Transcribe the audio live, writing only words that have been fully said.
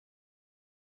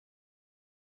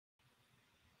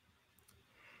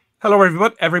Hello,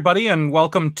 everybody, and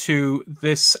welcome to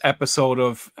this episode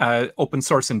of Open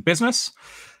Source in Business.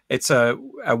 It's a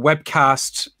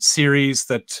webcast series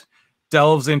that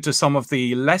delves into some of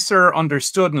the lesser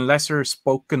understood and lesser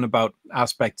spoken about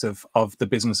aspects of the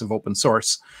business of open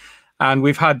source. And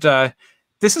we've had,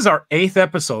 this is our 8th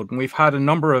episode, and we've had a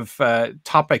number of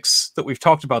topics that we've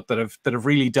talked about that have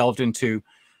really delved into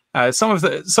some of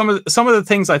the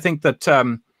things I think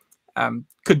that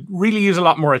could really use a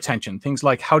lot more attention. Things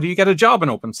like, how do you get a job in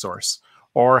open source?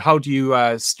 Or how do you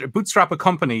bootstrap a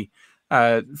company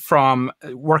from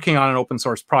working on an open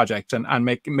source project and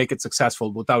make it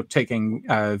successful without taking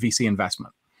VC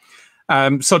investment?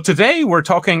 So today we're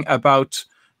talking about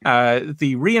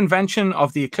the reinvention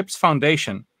of the Eclipse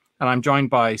Foundation. And I'm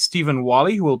joined by Stephen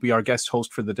Walli, who will be our guest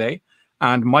host for the day,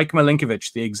 and Mike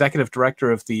Milinkovich, the executive director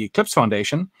of the Eclipse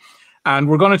Foundation. And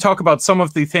we're going to talk about some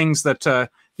of the things that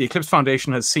the Eclipse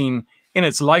Foundation has seen in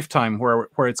its lifetime, where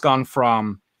it's gone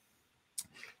from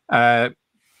a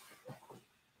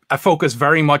focus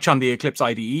very much on the Eclipse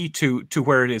IDE to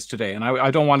where it is today. And I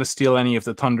don't want to steal any of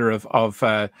the thunder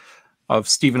of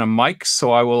Stephen and Mike,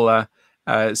 so I will.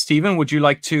 Stephen, would you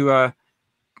like to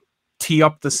tee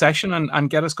up the session and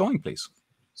get us going, please?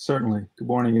 Certainly. Good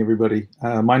morning, everybody.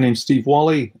 My name's Steve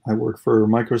Walli. I work for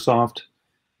Microsoft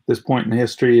at this point in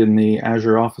history in the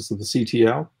Azure office of the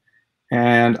CTO.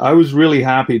 And I was really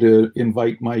happy to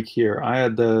invite Mike here. I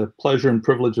had the pleasure and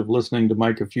privilege of listening to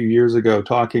Mike a few years ago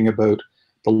talking about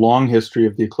the long history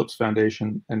of the Eclipse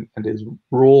Foundation and his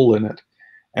role in it.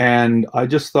 And I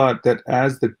just thought that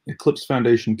as the Eclipse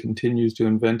Foundation continues to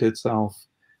invent itself,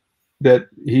 that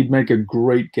he'd make a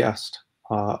great guest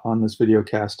on this video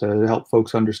cast to help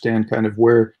folks understand kind of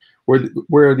where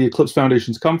the Eclipse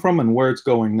Foundation's come from and where it's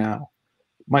going now.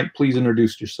 Mike, please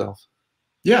introduce yourself.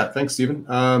 Yeah, thanks, Stephen.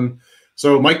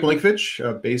 So Mike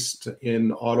Milinkovich, based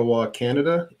in Ottawa,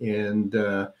 Canada, and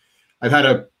I've had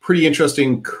a pretty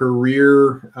interesting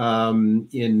career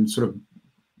in sort of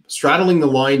straddling the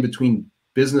line between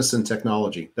business and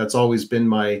technology. That's always been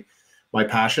my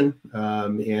passion,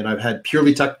 and I've had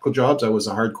purely technical jobs. I was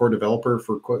a hardcore developer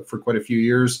for quite a few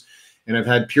years, and I've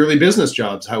had purely business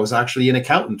jobs. I was actually an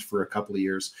accountant for a couple of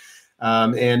years,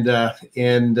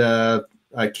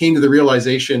 I came to the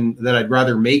realization that I'd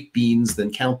rather make beans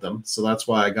than count them. So that's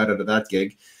why I got out of that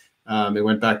gig. I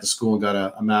went back to school and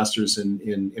got a master's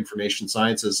in information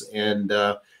sciences, and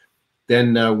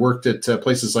then worked at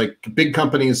places like big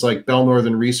companies like Bell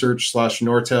Northern Research /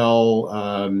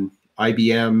 Nortel,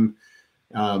 IBM,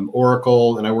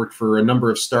 Oracle, and I worked for a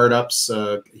number of startups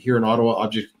here in Ottawa,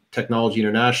 Object Technology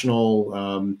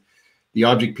International, the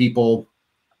Object People,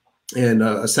 and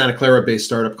a Santa Clara-based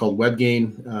startup called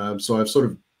WebGain. So I've sort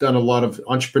of done a lot of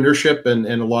entrepreneurship and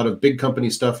a lot of big company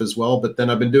stuff as well. But then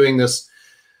I've been doing this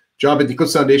job at the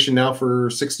Eclipse Foundation now for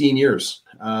 16 years.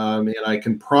 And I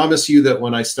can promise you that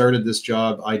when I started this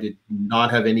job, I did not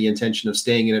have any intention of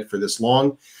staying in it for this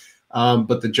long.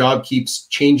 But the job keeps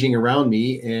changing around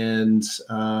me and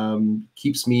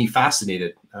keeps me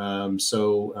fascinated.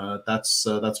 So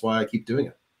that's why I keep doing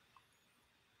it.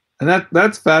 And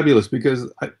that's fabulous, because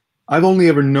I've only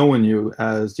ever known you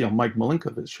as, Mike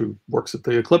Milinkovich, who works at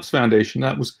the Eclipse Foundation.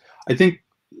 That was, I think,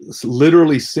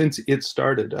 literally since it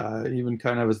started, even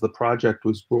kind of as the project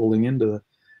was rolling into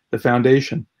the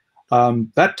foundation.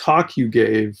 That talk you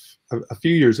gave a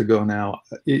few years ago now,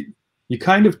 you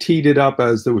kind of teed it up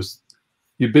as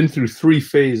you'd been through 3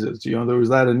 phases. There was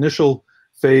that initial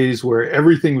phase where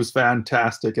everything was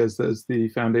fantastic as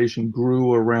the foundation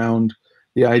grew around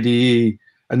the IDE.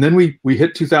 And then we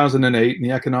hit 2008 and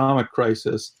the economic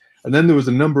crisis. And then there was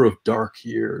a number of dark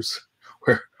years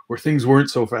where things weren't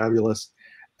so fabulous.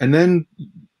 And then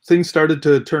things started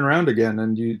to turn around again,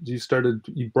 and you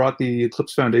brought the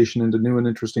Eclipse Foundation into new and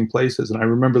interesting places. And I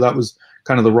remember that was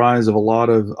kind of the rise of a lot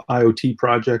of IoT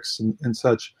projects and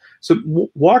such. So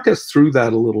walk us through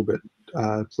that a little bit,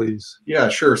 please. Yeah,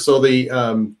 sure. So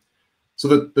the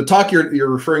talk you're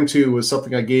referring to was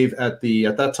something I gave at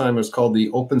that time. It was called the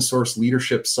Open Source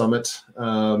Leadership Summit,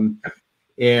 and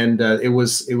it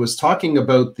was talking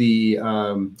about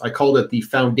I called it the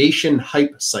foundation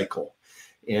hype cycle,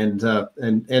 and to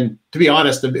be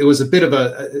honest, it was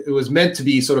it was meant to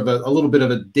be sort of a little bit of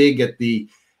a dig at the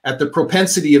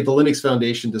propensity of the Linux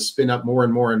Foundation to spin up more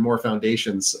and more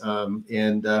foundations,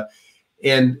 and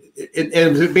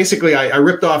basically I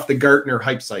ripped off the Gartner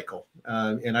hype cycle.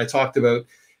 And I talked about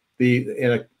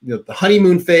the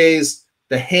honeymoon phase,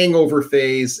 the hangover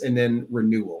phase, and then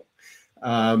renewal.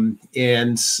 Those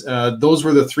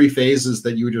were the 3 phases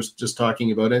that you were just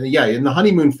talking about. And yeah, in the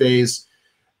honeymoon phase,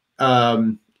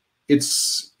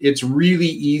 it's really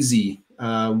easy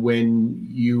when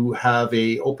you have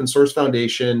a open source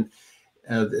foundation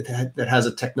that has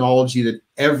a technology that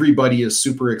everybody is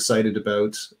super excited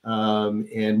about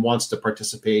and wants to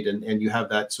participate, and you have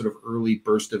that sort of early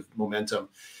burst of momentum.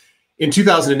 In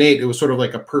 2008, it was sort of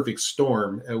like a perfect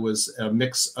storm. It was a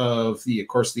mix of of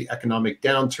course, the economic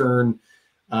downturn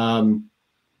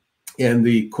and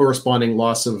the corresponding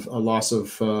loss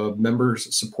of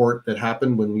members support that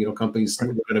happened when companies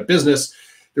went out of business.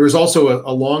 There was also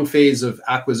a long phase of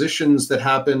acquisitions that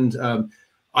happened.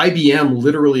 IBM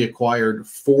literally acquired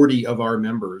 40 of our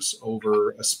members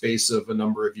over a space of a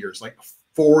number of years, like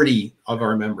 40 of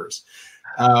our members.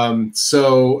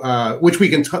 Which we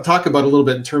can talk about a little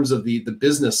bit in terms of the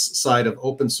business side of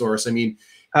open source. I mean,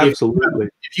 absolutely.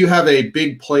 If you have a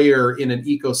big player in an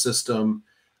ecosystem,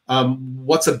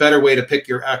 what's a better way to pick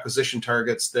your acquisition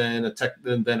targets than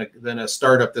a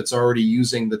startup that's already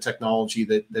using the technology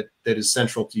that is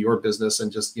central to your business,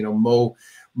 and just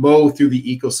mow through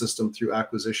the ecosystem through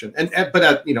acquisition. And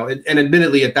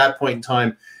admittedly at that point in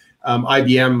time,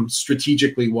 IBM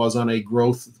strategically was on a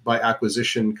growth by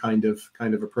acquisition kind of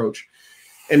approach.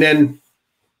 And then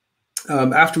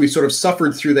after we sort of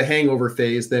suffered through the hangover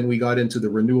phase, then we got into the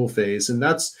renewal phase, and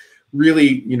that's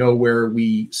really where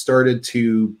we started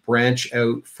to branch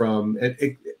out from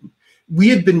it. We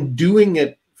had been doing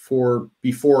it for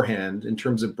beforehand in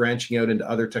terms of branching out into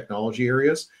other technology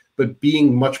areas, but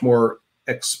being much more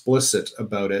explicit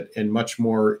about it and much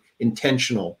more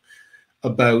intentional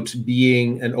about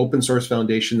being an open source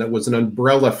foundation that was an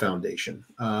umbrella foundation,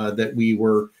 that we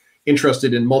were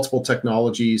interested in multiple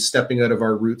technologies, stepping out of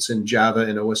our roots in Java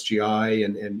and OSGI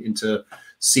and into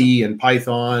C and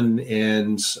Python,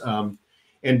 and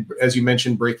as you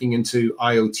mentioned, breaking into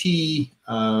IoT,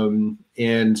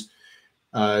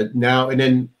 now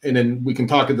and then we can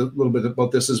talk a little bit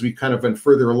about this as we kind of went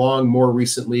further along. More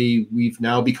recently, we've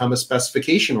now become a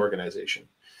specification organization,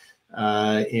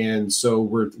 and so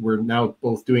we're now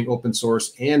both doing open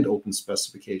source and open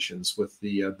specifications with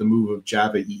the move of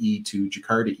Java EE to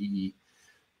Jakarta EE.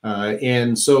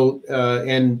 And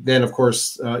then of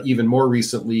course, even more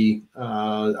recently,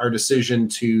 our decision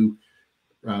to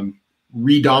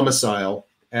re-domicile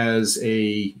as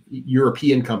a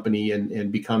European company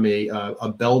and become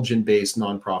a Belgian-based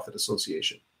nonprofit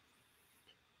association.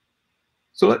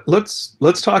 So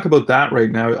let's talk about that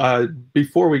right now.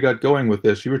 Before we got going with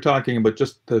this, you were talking about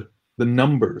just the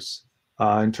numbers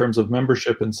in terms of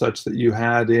membership and such that you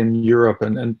had in Europe,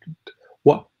 and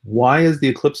why is the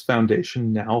Eclipse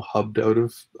Foundation now hubbed out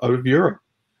of Europe?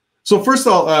 So first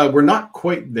of all, we're not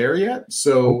quite there yet.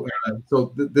 So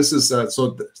this is a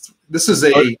sorry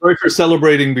for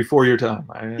celebrating before your time.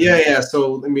 Yeah.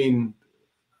 So I mean,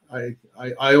 I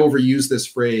overuse this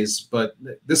phrase, but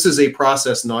this is a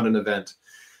process, not an event.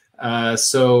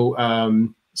 So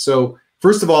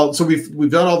first of all, so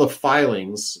we've done all the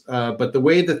filings, but the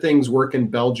way that things work in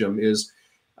Belgium is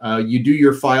you do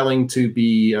your filing to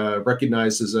be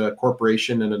recognized as a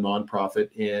corporation and a nonprofit,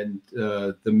 and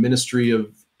the Ministry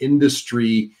of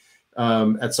Industry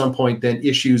at some point then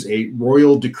issues a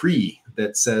royal decree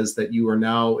that says that you are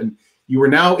now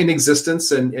in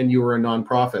existence and you are a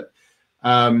nonprofit.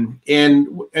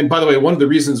 And by the way, one of the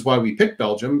reasons why we picked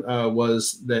Belgium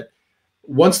was that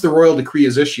once the royal decree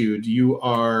is issued, you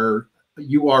are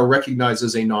recognized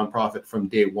as a nonprofit from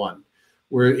day one.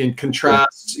 Where in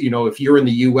contrast, if you're in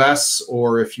the US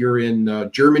or if you're in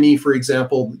Germany, for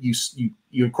example, you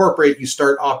incorporate, you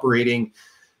start operating,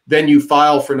 then you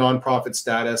file for nonprofit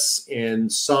status, and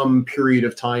some period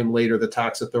of time later, the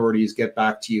tax authorities get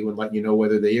back to you and let you know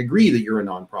whether they agree that you're a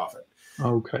nonprofit.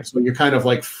 Okay. So you're kind of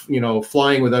like,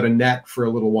 flying without a net for a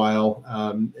little while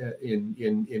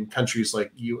in countries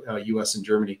like US and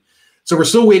Germany. So we're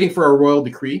still waiting for our royal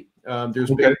decree.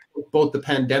 There's been both the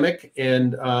pandemic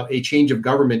and a change of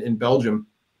government in Belgium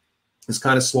is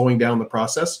kind of slowing down the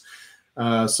process.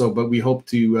 But we hope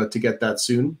to get that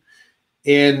soon.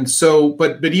 And so,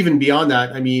 but even beyond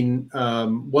that, I mean,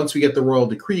 once we get the royal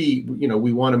decree,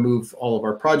 we want to move all of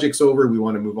our projects over. We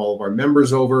want to move all of our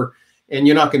members over, and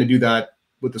you're not going to do that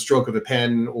with the stroke of a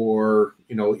pen or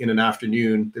in an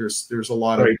afternoon. There's a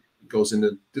lot of goes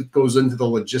into the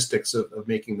logistics of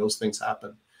making those things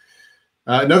happen.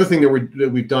 Another thing that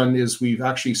we've done is we've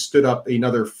actually stood up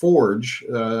another forge,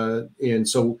 and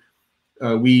so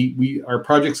our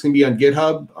projects can be on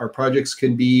GitHub. Our projects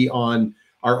can be on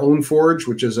our own forge,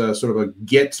 which is a sort of a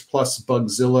Git plus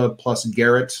Bugzilla plus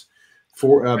Gerrit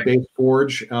based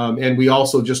forge, and we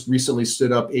also just recently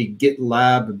stood up a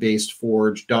GitLab based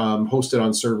forge hosted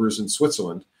on servers in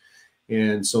Switzerland.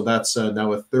 And so that's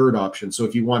now a third option. So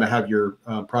if you want to have your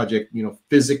project,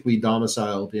 physically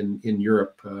domiciled in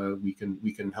Europe, we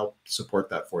can help support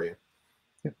that for you.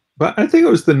 But I think it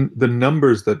was the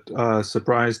numbers that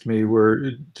surprised me,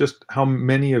 were just how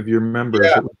many of your members,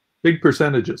 Yeah. big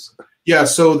percentages. Yeah.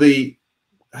 So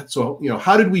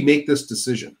how did we make this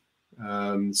decision?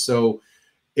 So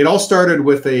it all started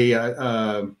with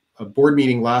a board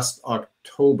meeting last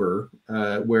October,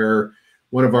 where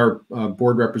one of our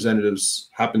board representatives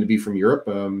happened to be from Europe,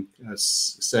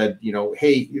 said,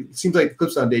 hey, it seems like the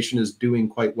Eclipse Foundation is doing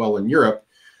quite well in Europe.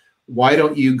 Why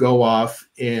don't you go off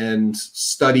and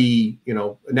study,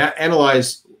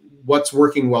 analyze what's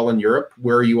working well in Europe,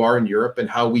 where you are in Europe, and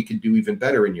how we could do even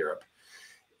better in Europe.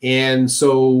 And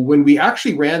so when we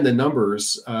actually ran the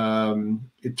numbers,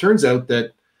 it turns out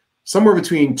that somewhere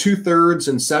between 2/3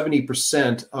 and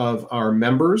 70% of our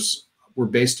members were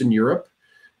based in Europe,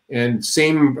 and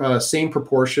same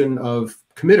proportion of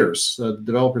committers, the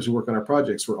developers who work on our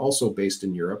projects, were also based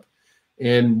in Europe,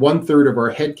 and 1/3 of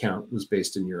our headcount was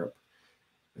based in Europe.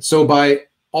 So by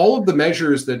all of the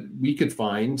measures that we could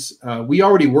find, we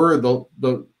already were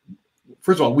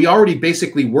first of all, we already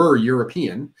basically were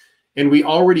European, and we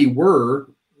already were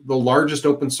the largest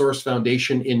open source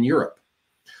foundation in Europe.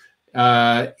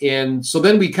 And so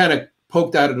then we kind of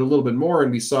poked at it a little bit more,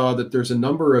 and we saw that there's a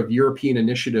number of European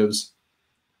initiatives,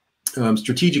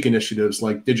 strategic initiatives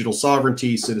like digital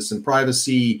sovereignty, citizen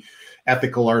privacy,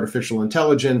 ethical artificial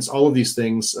intelligence, all of these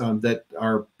things that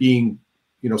are being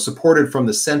supported from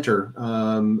the center,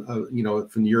 from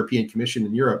the European Commission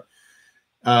in Europe,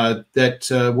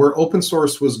 where open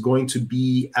source was going to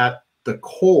be at the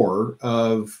core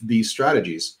of these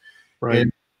strategies. Right.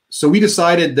 And so we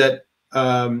decided that,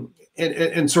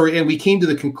 and we came to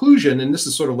the conclusion, and this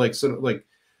is sort of like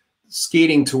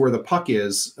skating to where the puck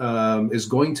is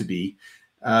going to be.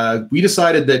 We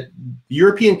decided that the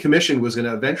European Commission was going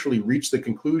to eventually reach the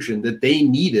conclusion that they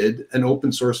needed an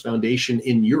open source foundation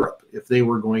in Europe if they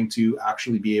were going to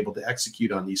actually be able to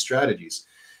execute on these strategies.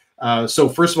 So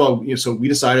first of all, so we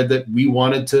decided that we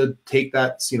wanted to take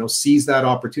that, seize that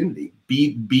opportunity,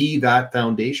 be that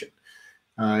foundation.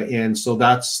 And so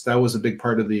that was a big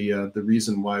part of the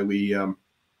reason why we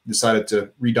decided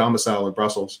to re-domicile in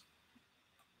Brussels.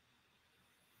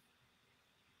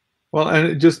 Well, and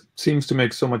it just seems to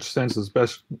make so much sense,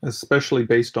 especially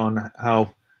based on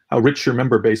how rich your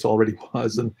member base already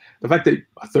was, and the fact that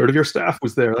 1/3 of your staff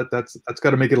was there. That's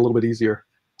got to make it a little bit easier.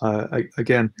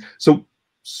 Again, so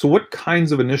what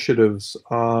kinds of initiatives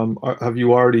have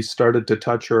you already started to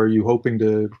touch, or are you hoping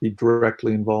to be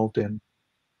directly involved in?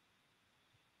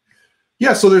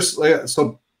 Yeah, so there's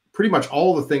pretty much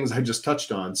all the things I just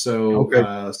touched on. So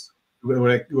okay.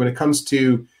 When it comes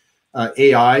to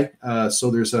AI, so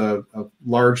there's a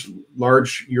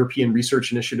large European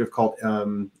research initiative called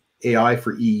AI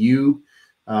for EU,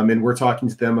 and we're talking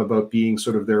to them about being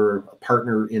sort of their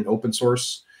partner in open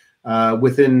source.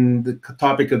 Within the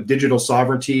topic of digital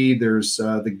sovereignty, there's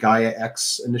the Gaia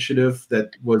X initiative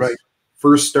that was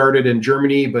first started in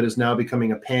Germany, but is now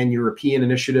becoming a pan-European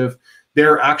initiative.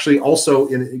 They're actually also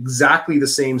in exactly the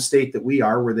same state that we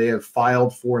are, where they have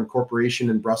filed for incorporation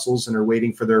in Brussels and are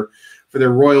waiting for their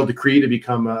royal decree to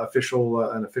become an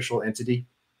official entity.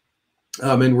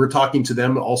 And we're talking to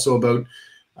them also about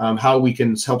how we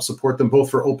can help support them both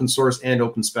for open source and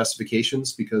open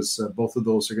specifications, because both of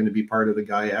those are going to be part of the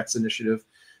Gaia X initiative.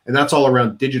 And that's all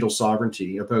around digital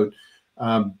sovereignty, about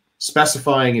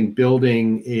specifying and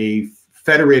building a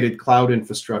federated cloud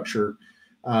infrastructure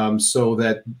so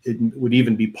that it would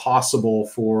even be possible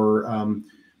for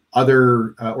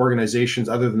other organizations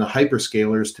other than the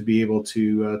hyperscalers to be able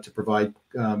to provide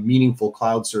meaningful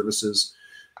cloud services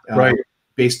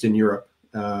based in Europe.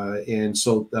 And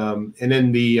so, and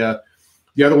then the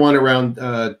other one around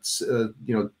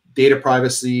data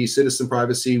privacy, citizen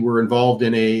privacy, we're involved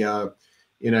in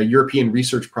a European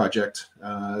research project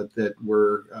that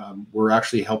we're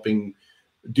actually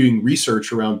doing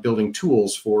research around building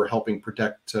tools for helping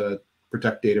protect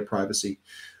data privacy.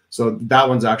 So that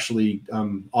one's actually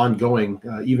ongoing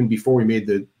even before we made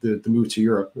the move to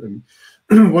Europe. And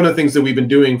one of the things that we've been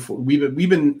doing,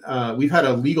 we've had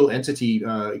a legal entity,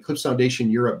 Eclipse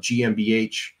Foundation Europe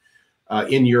GmbH,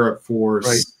 in Europe for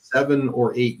 7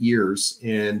 or 8 years,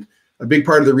 and a big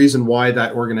part of the reason why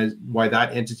that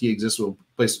entity exists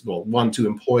one, to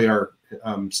employ our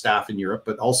staff in Europe,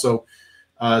 but also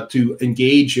to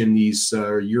engage in these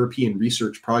European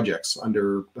research projects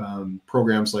under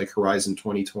programs like Horizon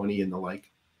 2020 and the like.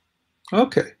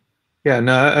 Okay. Yeah,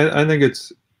 no, I think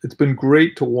it's been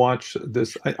great to watch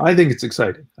this. I think it's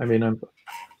exciting. I mean,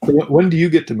 when do you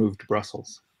get to move to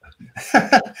Brussels?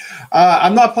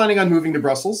 I'm not planning on moving to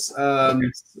Brussels,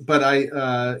 Okay. but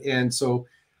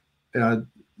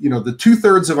you know, the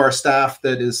 2/3 of our staff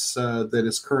that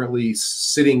is currently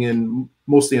sitting in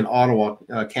mostly in Ottawa,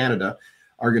 Canada,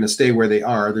 are going to stay where they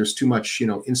are. There's too much, you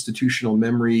know, institutional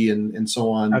memory and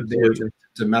so on there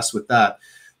to mess with that.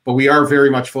 But we are very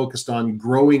much focused on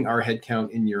growing our headcount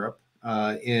in Europe,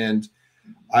 and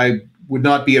I would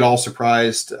not be at all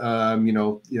surprised, you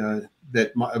know,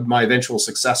 that my eventual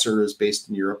successor is based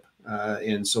in Europe,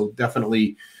 and so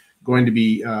definitely going to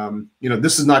be, you know,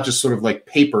 this is not just sort of like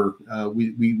paper.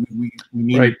 We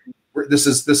mean Right. This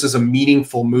is a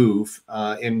meaningful move,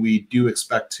 and we do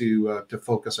expect to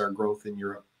focus our growth in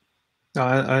Europe.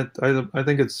 I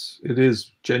think it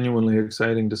is genuinely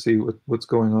exciting to see what's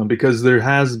going on, because there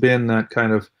has been that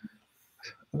kind of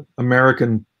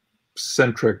American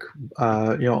centric,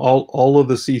 you know, all of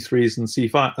the C3s and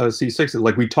C6s,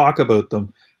 like we talk about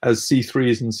them as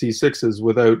C3s and C6s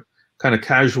without kind of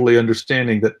casually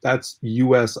understanding that that's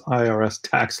US IRS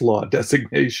tax law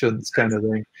designations kind of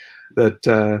thing.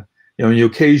 That you know, you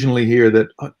occasionally hear that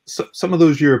some of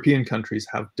those European countries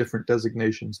have different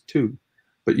designations too,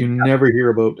 but you never hear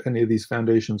about any of these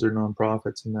foundations or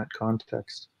nonprofits in that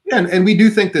context. Yeah, and we do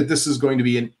think that this is going to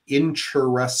be an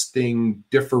interesting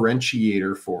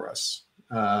differentiator for us.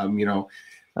 You know,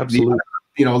 absolutely.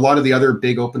 You know, a lot of the other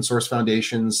big open source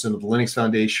foundations, and the Linux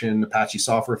Foundation, Apache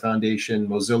Software Foundation,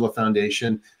 Mozilla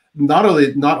Foundation, not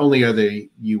only are they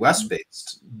US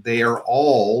based, they are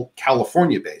all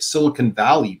California based, Silicon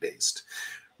Valley based,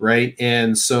 right?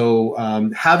 And so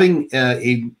having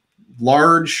a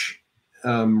large,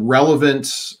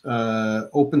 relevant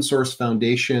open source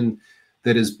foundation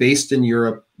that is based in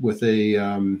Europe with a,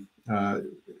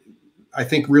 I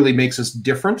think really makes us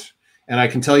different. And I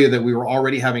can tell you that we were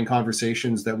already having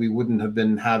conversations that we wouldn't have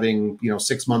been having, you know,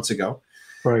 6 months ago.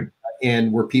 Right.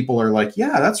 And where people are like,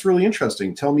 yeah, that's really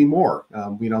interesting. Tell me more.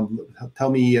 You know, tell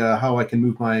me how I can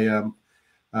move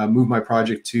my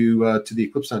project to the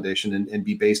Eclipse Foundation and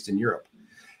be based in Europe.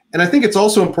 And I think it's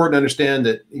also important to understand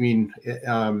that, I mean,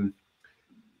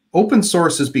 open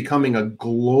source is becoming a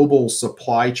global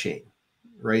supply chain,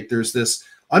 right? There's this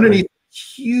underneath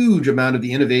huge amount of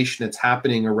the innovation that's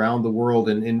happening around the world,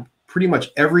 and in pretty much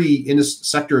every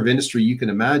sector of industry you can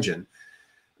imagine.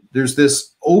 There's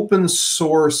this open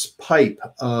source pipe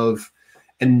of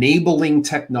enabling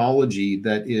technology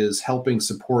that is helping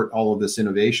support all of this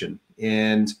innovation,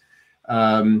 and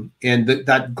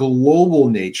that global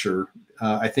nature.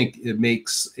 I think it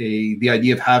makes the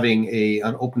idea of having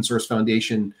an open source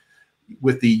foundation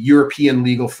with the European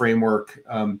legal framework,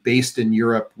 based in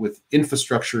Europe with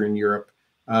infrastructure in Europe,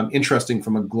 interesting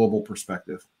from a global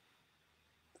perspective.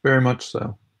 Very much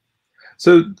so.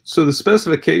 So the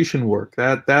specification work,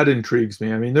 that intrigues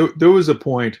me. I mean, there was a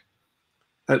point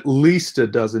at least a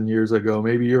dozen years ago,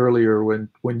 maybe earlier,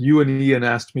 when you and Ian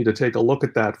asked me to take a look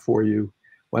at that for you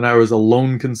when I was a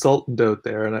lone consultant out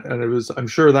there, and it was, I'm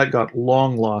sure that got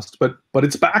long lost, but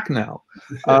it's back now.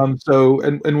 So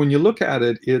when you look at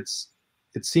it,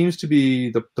 it seems to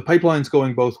be the pipeline's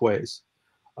going both ways.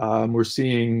 We're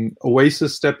seeing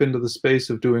Oasis step into the space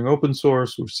of doing open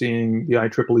source. We're seeing the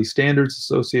IEEE Standards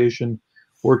Association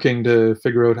working to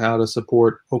figure out how to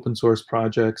support open source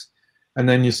projects. And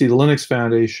then you see the Linux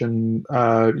Foundation,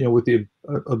 you know, with the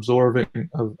absorbing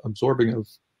of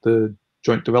the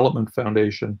Joint Development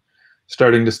Foundation,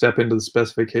 starting to step into the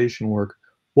specification work.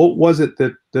 What was it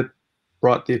that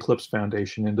brought the Eclipse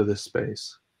Foundation into this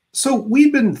space? So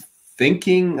we've been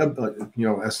thinking about, you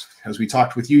know, as we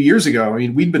talked with you years ago, I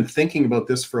mean, we'd been thinking about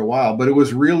this for a while, but it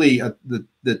was really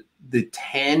the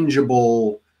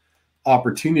tangible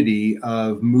opportunity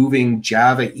of moving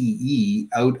Java EE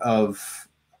out of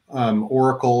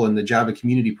Oracle and the Java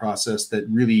community process that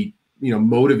really, you know,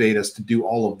 motivate us to do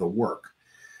all of the work.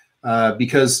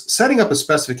 Because setting up a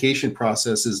specification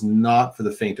process is not for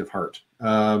the faint of heart.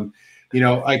 You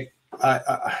know,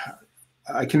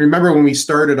 I can remember when we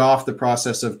started off the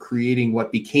process of creating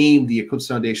what became the Eclipse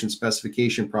Foundation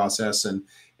specification process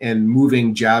and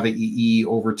moving Java EE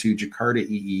over to Jakarta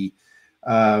EE.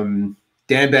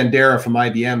 Dan Bandera from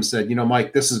IBM said, you know,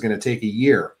 Mike, this is going to take a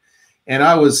year. And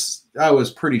I was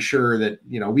pretty sure that,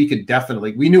 you know, we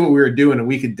knew what we were doing and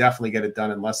we could definitely get it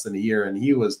done in less than a year. And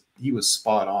he was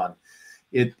spot on.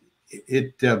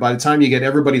 By the time you get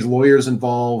everybody's lawyers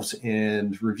involved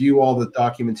and review all the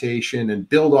documentation and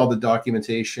build all the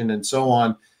documentation and so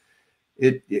on,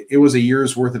 it was a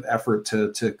year's worth of effort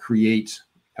to create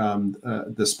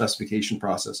the specification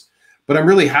process. But I'm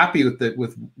really happy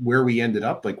with where we ended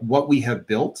up. Like what we have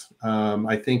built,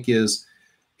 I think is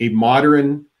a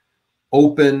modern,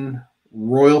 open,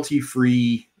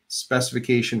 royalty-free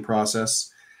specification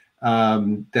process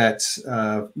that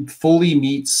fully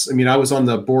meets. I mean, I was on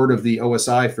the board of the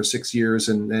OSI for 6 years,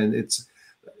 and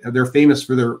they're famous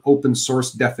for their open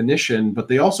source definition, but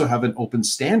they also have an open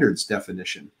standards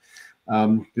definition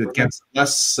that gets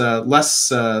less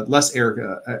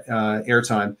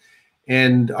airtime.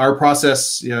 And our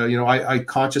process, I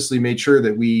consciously made sure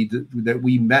that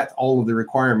we met all of the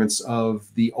requirements of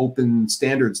the open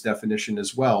standards definition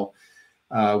as well,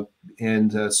 so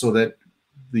that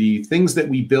the things that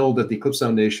we build at the Eclipse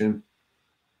Foundation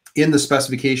in the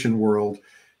specification world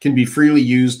can be freely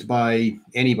used by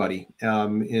anybody,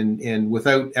 and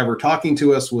without ever talking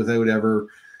to us, without ever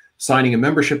signing a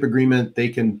membership agreement. They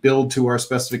can build to our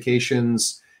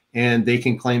specifications, and they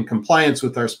can claim compliance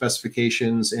with our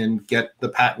specifications and get the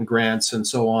patent grants and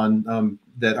so on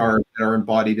that are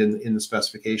embodied in the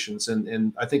specifications.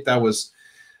 And I think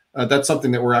that's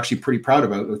something that we're actually pretty proud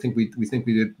about. I think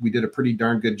we did a pretty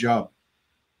darn good job.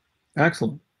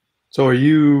 Excellent. So are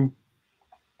you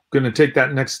going to take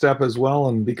that next step as well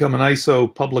and become an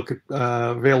ISO public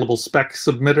available spec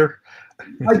submitter?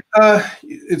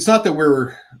 It's not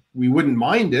that we wouldn't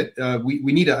mind it. We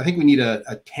need I think we need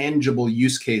a tangible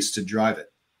use case to drive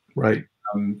it. Right.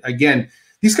 Again,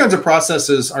 these kinds of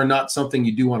processes are not something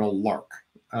you do on a lark.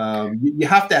 You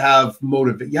have to have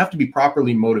you have to be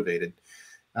properly motivated.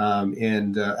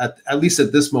 And at least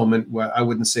at this moment, I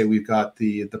wouldn't say we've got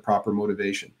the proper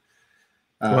motivation.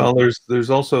 Well, there's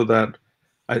also that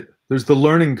there's the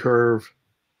learning curve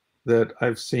that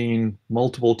I've seen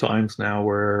multiple times now,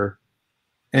 where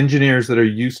engineers that are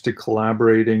used to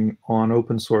collaborating on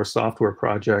open source software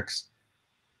projects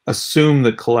assume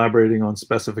that collaborating on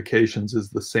specifications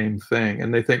is the same thing,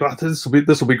 and they think, "Oh, this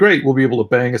will be great. We'll be able to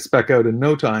bang a spec out in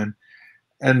no time."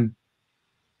 And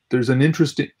there's an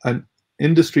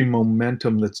industry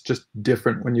momentum that's just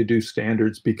different when you do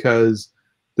standards, because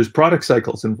there's product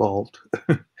cycles involved,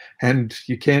 and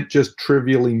you can't just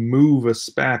trivially move a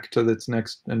spec to its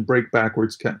next and break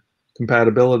backwards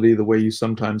compatibility the way you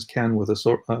sometimes can with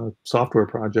a software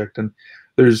project. And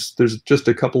there's just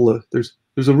a couple of there's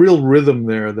a real rhythm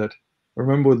there. That I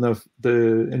remember when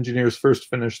the engineers first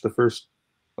finished the first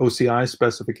OCI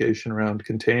specification around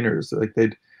containers, like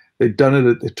they'd done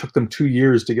it. It took them 2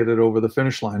 years to get it over the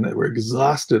finish line. They were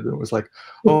exhausted. It was like,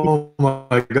 oh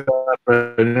my God,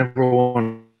 I never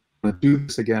want to do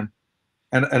this again.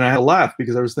 And I had to laugh,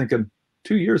 because I was thinking,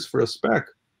 2 years for a spec,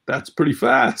 that's pretty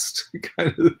fast,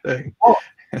 kind of thing. Oh,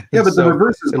 yeah, but so the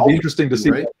reverse is it'll be interesting to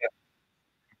see. Right?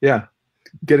 Yeah,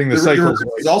 getting the cycles. The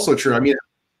reverse is also true. I mean,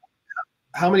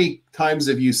 how many times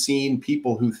have you seen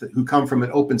people who come from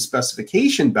an open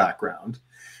specification background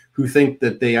who think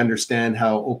that they understand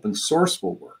how open source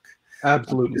will work?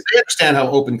 Absolutely. They understand how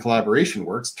open collaboration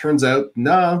works. Turns out,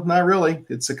 no, not really.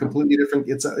 It's a completely different.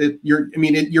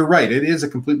 You're right. It is a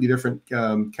completely different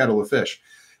kettle of fish.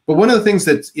 But one of the things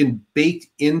that's baked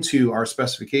into our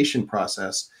specification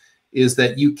process is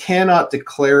that you cannot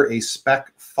declare a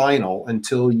spec final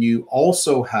until you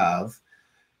also have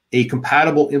a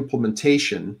compatible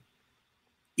implementation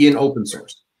in open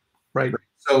source. Right.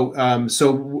 So,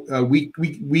 we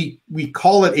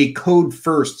call it a code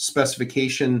first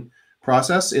specification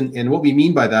process, and what we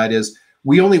mean by that is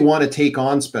we only want to take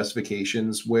on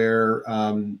specifications where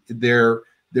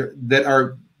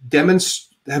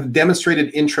have demonstrated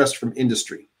interest from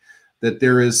industry. That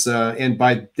there is, and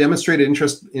by demonstrated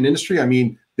interest in industry, I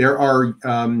mean there are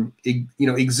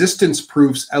existence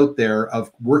proofs out there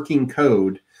of working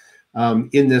code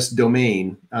in this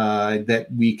domain that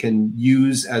we can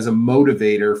use as a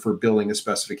motivator for building a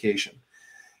specification.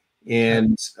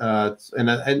 And that's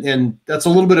a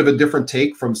little bit of a different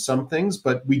take from some things,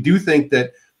 but we do think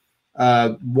that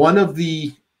one of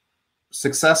the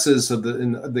successes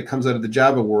that comes out of the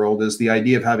Java world is the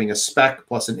idea of having a spec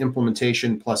plus an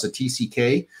implementation plus a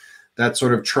TCK. That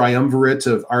sort of triumvirate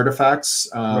of artifacts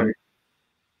right.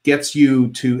 gets you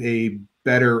to a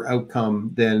better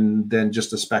outcome than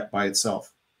just a spec by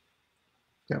itself.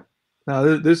 Yeah. Now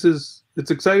it's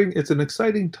exciting. It's an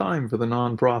exciting time for the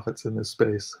nonprofits in this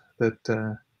space.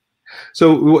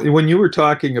 So when you were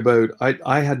talking about,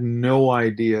 I had no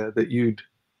idea that you'd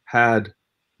had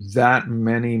that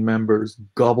many members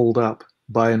gobbled up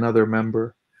by another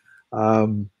member.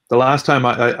 The last time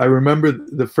I remember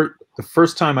the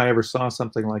first time I ever saw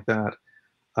something like that,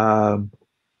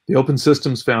 the Open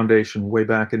Systems Foundation way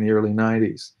back in the early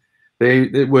 90s.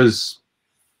 It was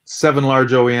 7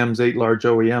 large OEMs, 8 large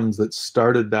OEMs that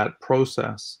started that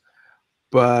process.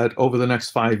 But over the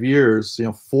next 5 years,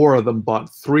 4 of them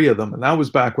bought 3 of them, and that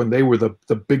was back when they were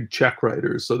the big check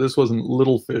writers. So this wasn't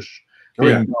little fish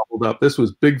being gobbled up. This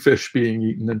was big fish being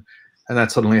eaten, and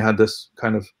that suddenly had this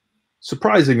kind of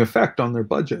surprising effect on their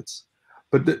budgets.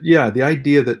 But yeah, the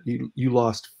idea that you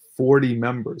lost 40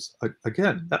 members,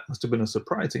 again, that must have been a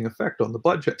surprising effect on the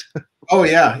budget. Oh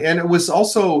yeah, and it was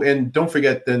also, and don't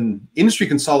forget, then industry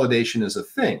consolidation is a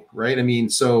thing, right? I mean,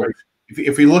 so right.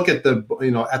 if we look at the,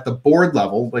 at the board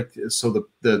level, like, so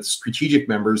the strategic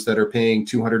members that are paying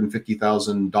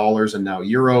 $250,000 and now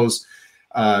euros,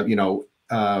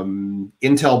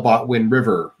 Intel bought Wind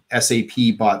River,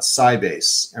 SAP bought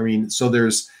Sybase. I mean, so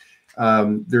there's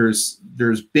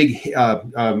big,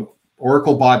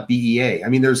 Oracle bought BEA. I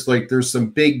mean, there's some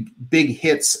big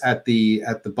hits at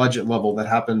the budget level that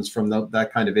happens from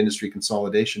that kind of industry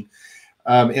consolidation,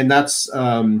 and that's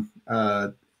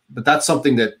but that's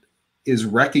something that is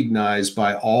recognized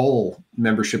by all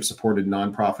membership supported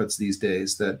nonprofits these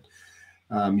days, that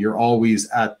you're always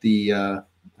at the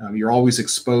you're always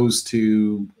exposed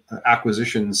to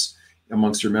acquisitions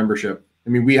amongst your membership. I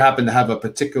mean, we happen to have a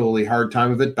particularly hard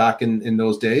time of it back in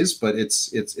those days, but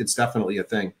it's definitely a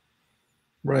thing.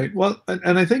 Right. Well,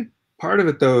 and I think part of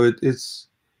it, though, is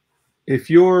if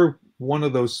you're one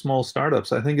of those small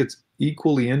startups, I think it's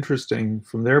equally interesting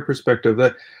from their perspective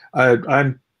that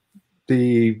I'm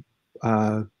the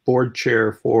board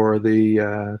chair for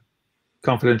the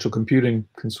Confidential Computing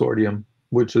Consortium,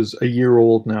 which is a year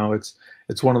old now. It's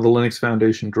one of the Linux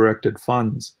Foundation directed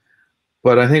funds.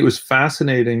 But I think it was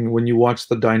fascinating when you watch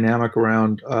the dynamic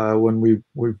around when we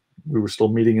were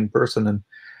still meeting in person, and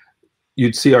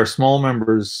you'd see our small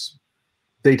members,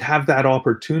 they'd have that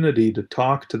opportunity to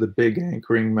talk to the big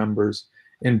anchoring members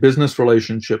in business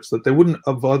relationships that they wouldn't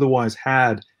have otherwise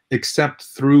had except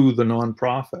through the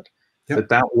nonprofit. Yep.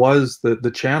 That was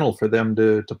the channel for them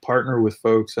to partner with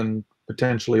folks and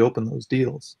potentially open those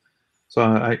deals. So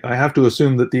I have to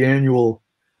assume that the annual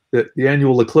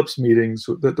Eclipse meetings,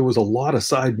 that there was a lot of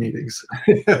side meetings.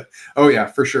 Oh yeah,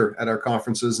 for sure, at our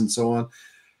conferences and so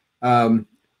on.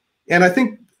 And I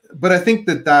think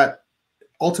that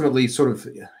ultimately sort of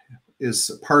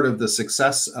is part of the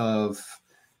success of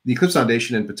the Eclipse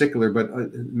Foundation in particular, but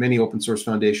many open source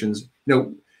foundations.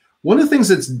 One of the things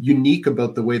that's unique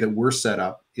about the way that we're set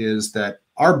up is that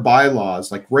our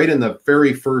bylaws, like right in the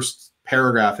very first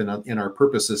paragraph in our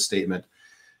purposes statement,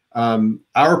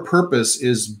 our purpose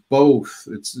is both.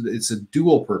 It's a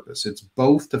dual purpose. It's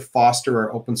both to foster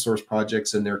our open source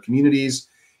projects in their communities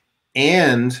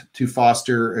and to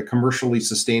foster a commercially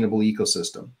sustainable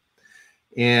ecosystem.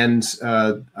 And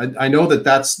I know that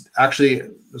that's actually,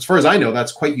 as far as I know,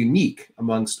 that's quite unique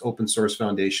amongst open source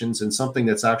foundations, and something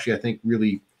that's actually, I think,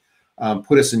 really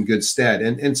put us in good stead.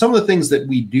 And some of the things that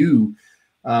we do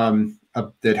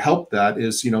that help that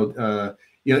is, in the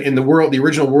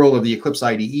original world of the Eclipse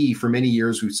IDE, for many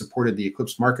years we've supported the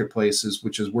Eclipse marketplaces,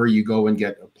 which is where you go and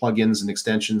get plugins and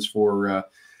extensions for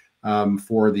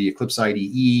the Eclipse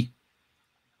IDE.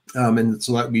 And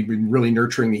so that we've been really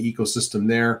nurturing the ecosystem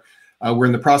there. We're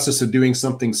in the process of doing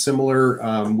something similar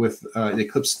with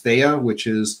Eclipse Thea, which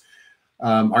is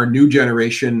our new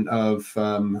generation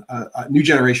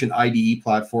IDE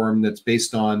platform that's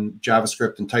based on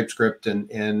JavaScript and TypeScript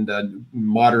and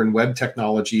modern web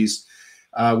technologies.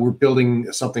 We're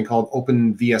building something called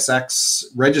Open VSX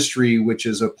Registry, which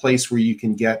is a place where you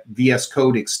can get VS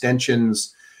Code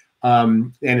extensions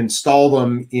and install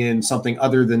them in something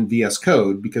other than VS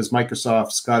Code, because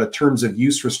Microsoft's got a terms of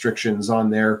use restrictions on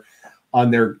their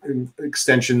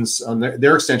extensions, on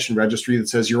their extension registry, that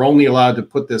says you're only allowed to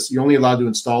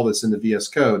install this in the VS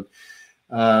Code.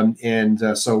 So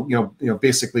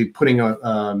basically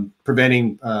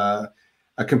preventing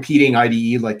a competing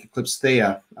IDE like Eclipse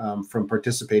Thea from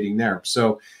participating there.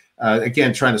 So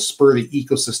again, trying to spur the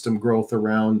ecosystem growth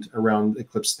around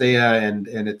Eclipse Thea and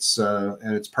its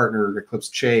partner Eclipse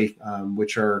Che,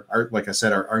 which are, like I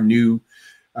said, our new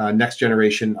next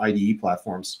generation IDE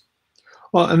platforms.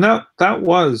 Well, and that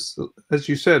was, as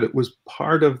you said, it was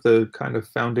part of the kind of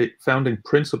founding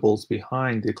principles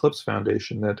behind the Eclipse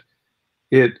Foundation, that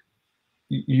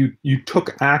you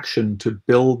took action to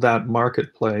build that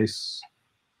marketplace.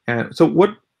 And so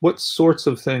what sorts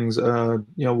of things,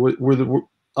 were there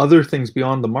other things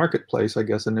beyond the marketplace, I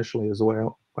guess, initially, is the way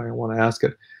I want to ask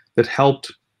it, that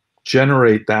helped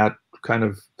generate that kind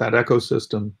of that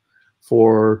ecosystem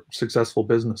for successful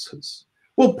businesses?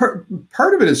 Well,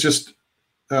 part of it is just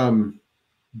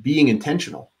being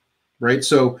intentional, right?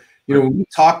 So, when we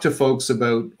talk to folks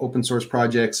about open source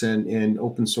projects and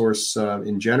open source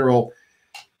in general,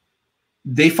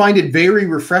 they find it very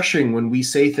refreshing when we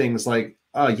say things like,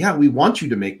 yeah, we want you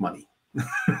to make money.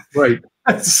 Right.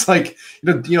 It's like,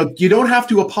 you don't have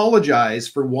to apologize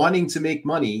for wanting to make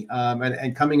money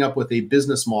and coming up with a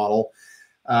business model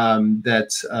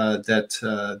that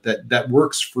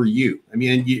works for you. I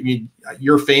mean,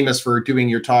 you're famous for doing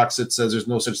your talks that says there's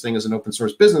no such thing as an open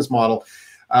source business model,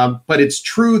 but it's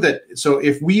true that so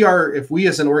if we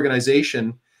as an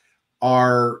organization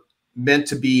are meant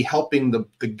to be helping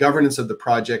the governance of the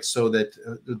project so that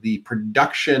the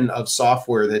production of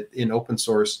software that in open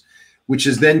source, which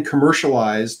is then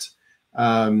commercialized,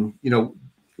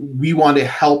 we want to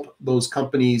help those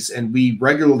companies, and we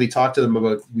regularly talk to them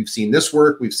about, we've seen this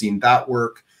work, we've seen that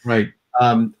work. Right.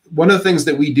 One of the things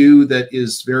that we do that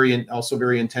is also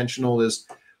very intentional is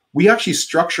we actually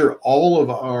structure all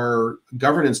of our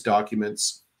governance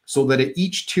documents so that at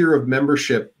each tier of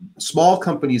membership, small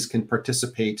companies can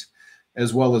participate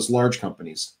as well as large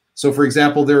companies. So for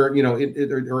example, or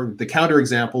the counter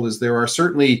example is there are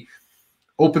certainly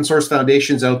open source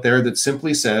foundations out there that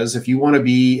simply says, if you want to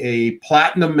be a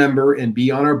platinum member and be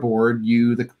on our board,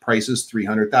 the price is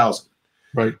 $300,000.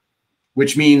 Right.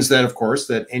 Which means that, of course,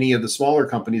 that any of the smaller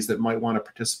companies that might want to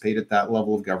participate at that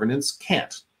level of governance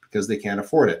can't, because they can't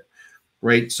afford it.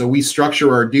 Right. So we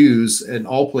structure our dues in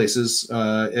all places,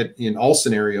 in all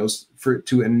scenarios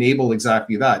to enable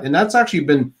exactly that. And that's actually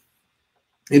been,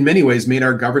 in many ways, made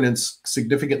our governance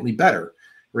significantly better.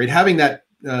 Right. Having that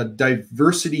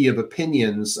diversity of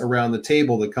opinions around the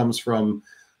table that comes from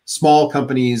small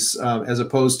companies as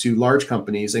opposed to large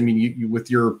companies. I mean, you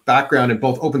with your background in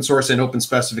both open source and open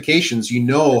specifications, you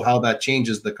know how that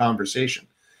changes the conversation.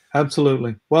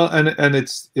 Absolutely. Well, and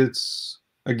it's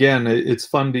again, it's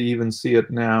fun to even see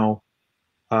it now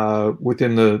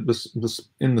within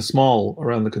in the small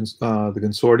around the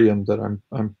consortium that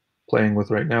I'm playing with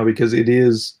right now, because it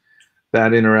is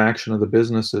that interaction of the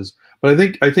businesses. But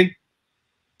I think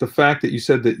the fact that you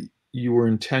said that you were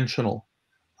intentional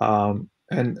and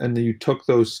that you took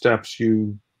those steps,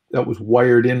 that was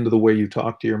wired into the way you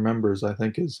talk to your members, I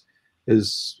think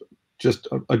is just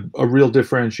a real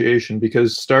differentiation,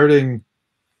 because starting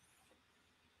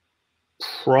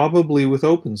probably with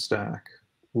OpenStack,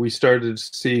 we started to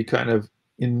see kind of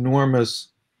enormous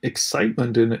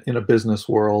excitement in a business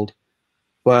world,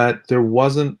 but there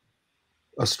wasn't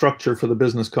a structure for the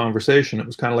business conversation. It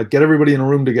was kind of like, get everybody in a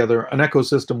room together, an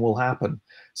ecosystem will happen,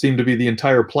 seemed to be the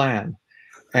entire plan.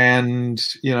 And,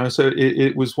 so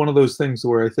it was one of those things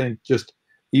where I think just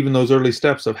even those early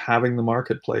steps of having the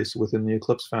marketplace within the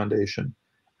Eclipse Foundation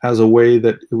has a way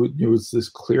that it was this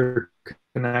clear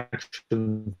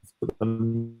connection for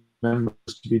the members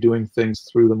to be doing things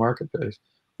through the marketplace.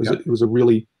 It was a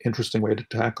really interesting way to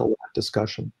tackle that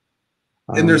discussion.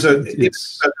 And there's a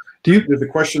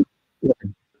question.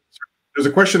 There's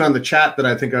a question on the chat that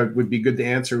I think would be good to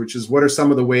answer, which is, what are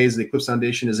some of the ways the Eclipse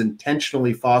Foundation has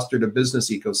intentionally fostered a business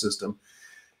ecosystem?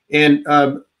 And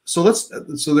so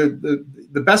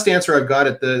the best answer I've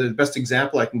got the best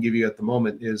example I can give you at the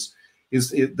moment is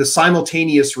the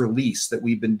simultaneous release that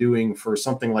we've been doing for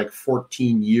something like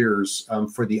 14 years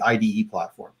for the IDE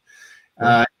platform.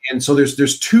 And so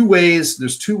there's two ways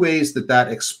that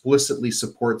explicitly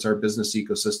supports our business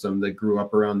ecosystem that grew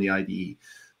up around the IDE.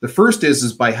 The first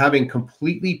is by having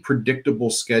completely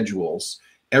predictable schedules.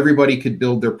 Everybody could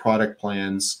build their product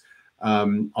plans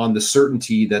on the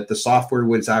certainty that the software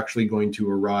was actually going to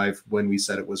arrive when we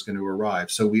said it was going to arrive.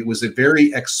 So it was a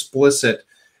very explicit,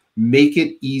 make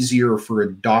it easier for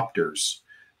adopters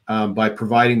by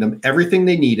providing them everything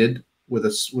they needed with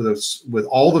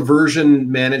all the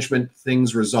version management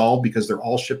things resolved, because they're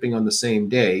all shipping on the same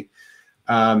day.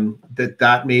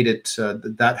 That made it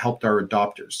that helped our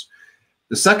adopters.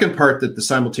 The second part that the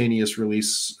simultaneous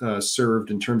release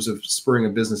served in terms of spurring a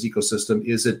business ecosystem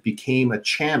is it became a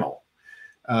channel.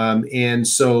 And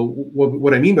so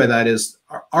what I mean by that is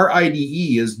our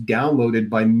IDE is downloaded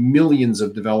by millions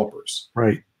of developers.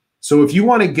 Right. So if you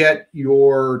want to get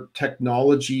your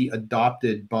technology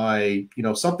adopted by,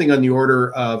 something on the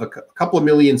order of a couple of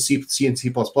million C and C++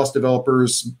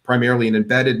 developers, primarily in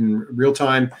embedded and real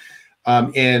time,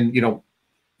 and,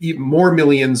 even more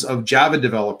millions of Java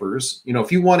developers,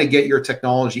 if you want to get your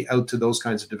technology out to those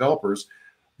kinds of developers,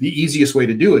 the easiest way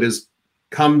to do it is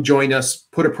come join us,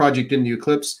 put a project into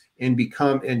Eclipse, and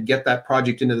get that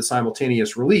project into the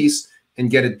simultaneous release and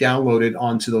get it downloaded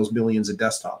onto those millions of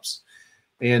desktops.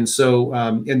 And so,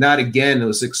 and that again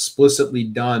was explicitly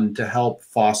done to help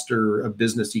foster a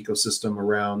business ecosystem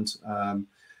around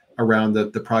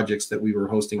the projects that we were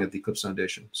hosting at the Eclipse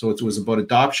Foundation. So it was about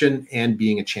adoption and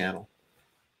being a channel.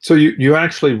 So you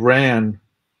actually ran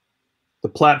the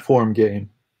platform game.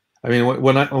 I mean,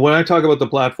 when I talk about the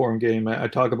platform game, I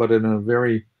talk about it in a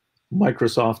very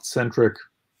Microsoft-centric,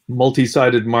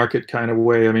 multi-sided market kind of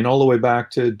way. I mean, all the way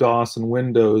back to DOS and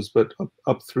Windows, but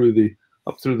up through the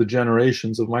up through the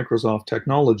generations of Microsoft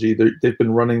technology, they've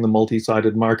been running the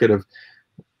multi-sided market of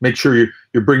make sure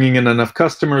you're bringing in enough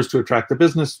customers to attract the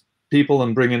business people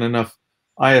and bring in enough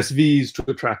ISVs to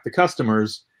attract the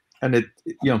customers. And and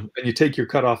you take your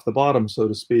cut off the bottom, so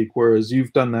to speak, whereas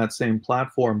you've done that same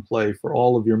platform play for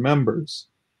all of your members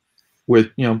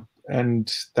with,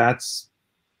 and that's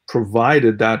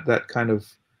provided that kind of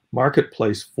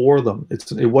marketplace for them.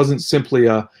 It wasn't simply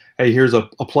hey, here's a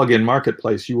plug-in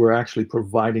marketplace. You were actually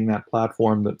providing that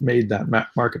platform that made that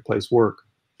marketplace work.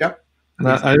 Yep. And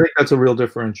I think that's a real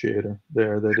differentiator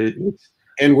there.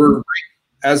 And we're,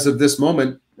 as of this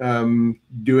moment, trying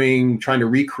to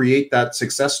recreate that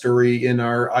success story in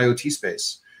our IoT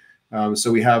space.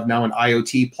 So we have now an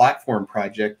IoT platform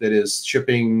project that is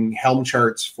shipping Helm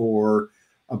charts for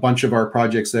a bunch of our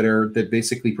projects that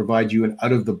basically provide you an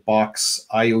out-of-the-box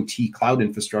IoT cloud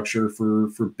infrastructure for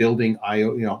building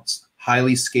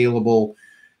highly scalable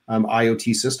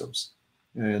IoT systems.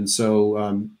 And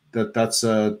so that's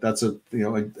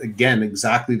again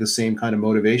exactly the same kind of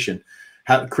motivation.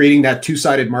 Creating that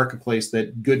two-sided marketplace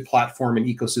that good platform and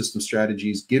ecosystem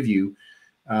strategies give you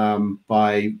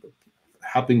by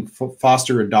helping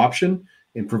foster adoption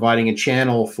and providing a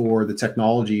channel for the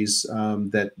technologies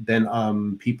that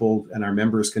then people and our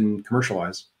members can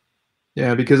commercialize.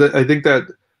 Yeah, because I think that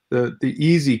the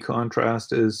easy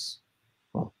contrast is,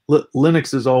 well,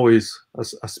 Linux is always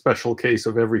a special case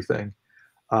of everything,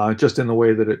 just in the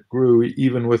way that it grew,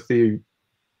 even with the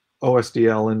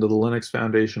OSDL into the Linux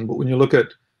Foundation. But when you look at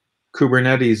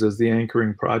Kubernetes as the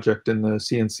anchoring project in the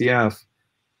CNCF,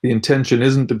 the intention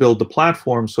isn't to build the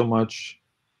platform so much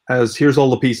as here's all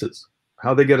the pieces.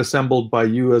 How they get assembled by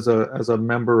you as a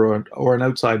member or an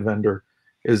outside vendor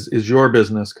is your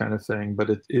business kind of thing. But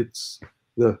it's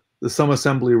the some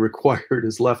assembly required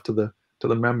is left to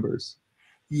the members.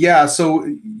 Yeah. So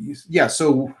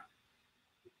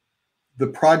the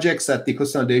projects at the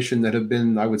Eclipse Foundation that have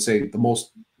been, I would say, the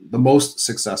most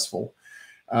successful,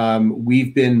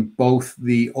 we've been both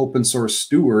the open source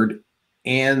steward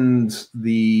and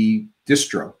the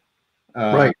distro.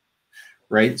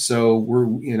 Right. So we're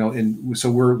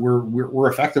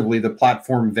effectively the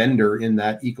platform vendor in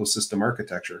that ecosystem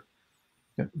architecture.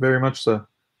 Yeah, very much so.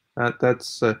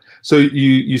 That's so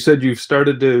you said you've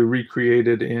started to recreate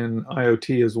it in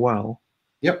IoT as well.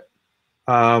 Yep.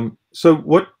 So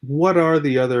what are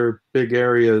the other big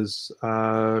areas?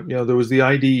 There was the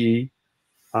IDE,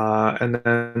 and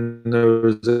then there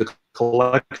was a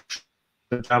collection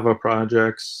of Java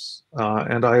projects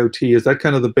and IoT. Is that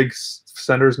kind of the big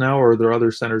centers now, or are there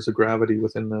other centers of gravity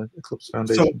within the Eclipse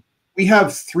Foundation? So we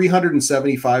have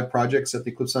 375 projects at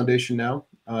the Eclipse Foundation now.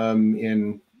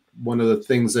 And one of the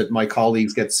things that my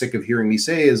colleagues get sick of hearing me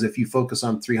say is if you focus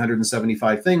on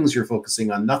 375 things, you're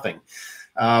focusing on nothing.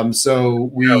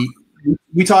 So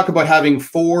we talk about having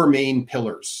 4 main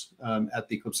pillars at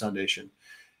the Eclipse Foundation.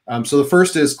 So the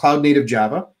first is cloud native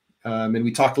Java. And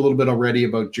we talked a little bit already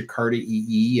about Jakarta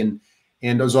EE,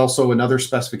 and there's also another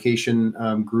specification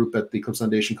group at the Eclipse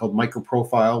Foundation called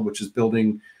MicroProfile, which is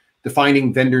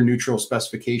defining vendor neutral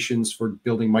specifications for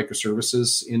building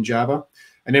microservices in Java.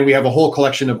 And then we have a whole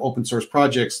collection of open source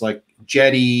projects like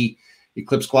Jetty,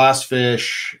 Eclipse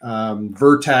Glassfish,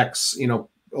 Vertex,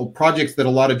 projects that a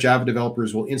lot of Java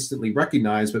developers will instantly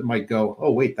recognize, but might go,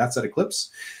 oh wait, that's at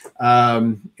Eclipse.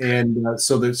 So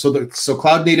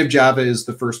cloud native Java is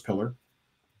the first pillar.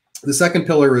 The second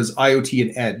pillar is IoT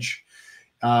and Edge.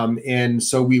 And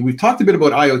so we've talked a bit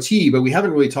about IoT, but we haven't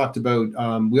really talked about,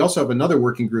 we also have another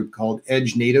working group called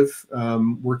Edge Native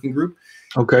working group.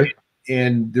 Okay.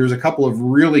 And there's a couple of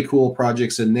really cool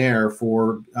projects in there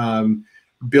for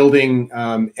building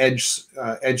edge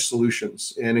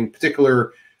solutions. And in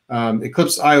particular,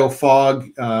 Eclipse IO Fog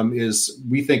is,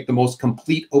 we think, the most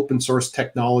complete open source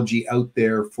technology out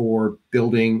there for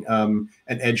building an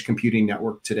edge computing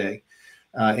network today.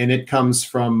 And it comes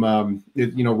from,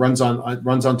 runs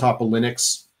on top of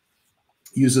Linux,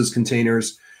 uses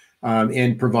containers,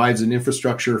 and provides an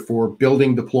infrastructure for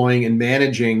building, deploying, and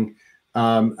managing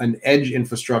an edge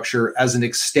infrastructure as an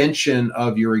extension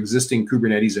of your existing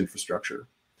Kubernetes infrastructure,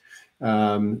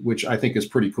 which I think is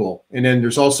pretty cool. And then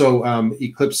there's also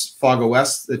Eclipse Fog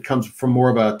OS that comes from more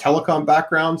of a telecom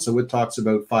background. So it talks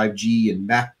about 5G and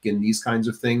MEC and these kinds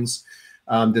of things.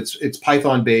 It's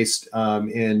Python based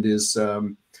and is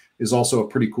also a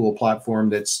pretty cool platform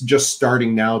that's just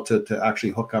starting now to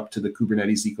actually hook up to the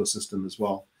Kubernetes ecosystem as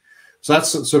well. So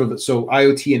that's sort of, so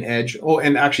IoT and Edge. Oh,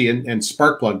 and actually, and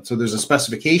Sparkplug. So there's a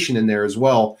specification in there as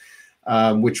well,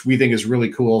 which we think is really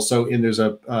cool. So there's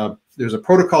a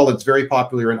protocol that's very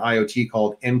popular in IoT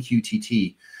called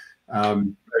MQTT,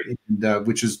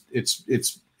 which is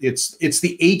it's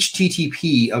the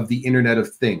HTTP of the Internet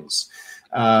of Things,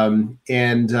 but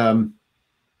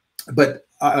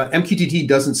MQTT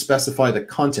doesn't specify the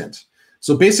content.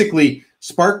 So basically,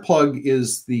 Sparkplug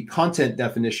is the content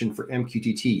definition for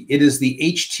MQTT. It is the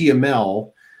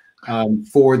HTML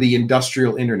for the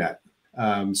industrial internet.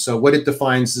 So what it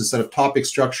defines is a set of topic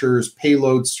structures,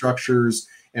 payload structures,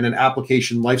 and an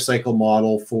application lifecycle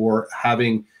model for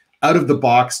having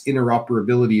out-of-the-box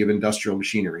interoperability of industrial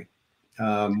machinery,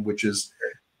 which is,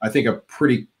 I think, a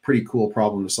pretty cool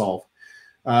problem to solve.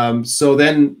 So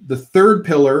then the third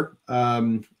pillar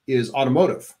is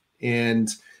automotive.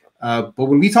 But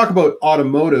when we talk about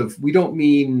automotive, we don't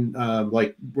mean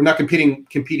like we're not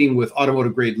competing with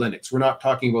automotive grade Linux. We're not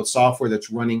talking about software that's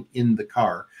running in the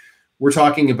car. We're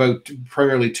talking about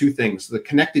primarily two things: the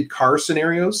connected car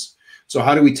scenarios. So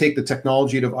how do we take the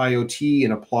technology of IoT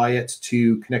and apply it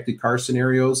to connected car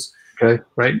scenarios? Okay,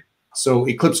 right. So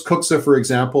Eclipse Cuxa, for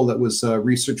example, that was a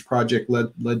research project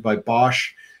led by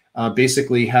Bosch,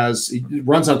 basically it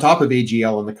runs on top of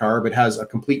AGL in the car, but has a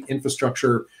complete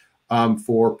infrastructure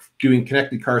for doing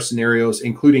connected car scenarios,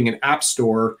 including an app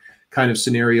store kind of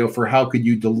scenario for how could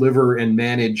you deliver and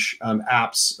manage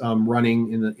apps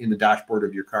running in the dashboard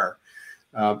of your car.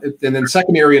 And then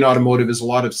secondary in automotive is a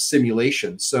lot of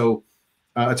simulation. So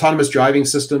autonomous driving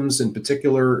systems in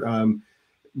particular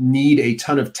need a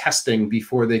ton of testing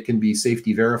before they can be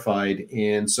safety verified.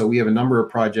 And so we have a number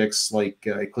of projects like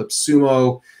Eclipse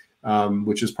Sumo,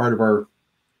 which is part of our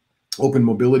Open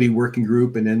Mobility Working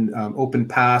Group, and then Open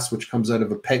Pass, which comes out of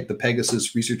the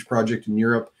Pegasus research project in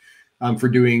Europe, for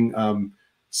doing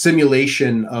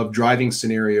simulation of driving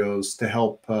scenarios to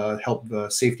help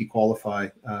safety qualify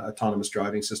autonomous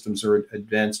driving systems or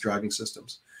advanced driving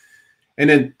systems. And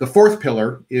then the fourth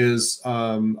pillar is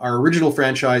our original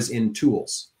franchise in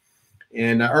tools.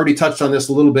 And I already touched on this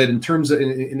a little bit in terms of,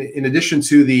 in addition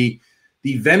to the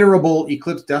venerable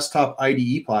Eclipse Desktop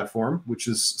IDE platform, which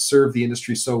has served the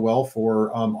industry so well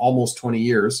for almost 20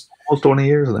 years. Almost 20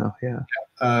 years now,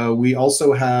 yeah. We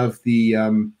also have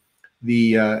a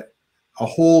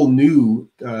whole new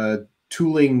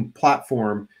tooling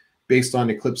platform based on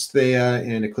Eclipse Theia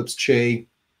and Eclipse Che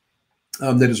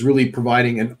that is really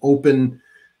providing an open,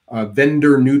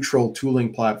 vendor-neutral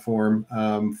tooling platform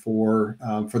for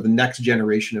the next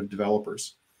generation of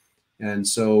developers. And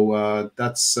so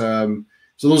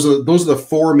so those are the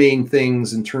four main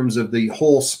things in terms of the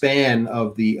whole span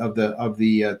of the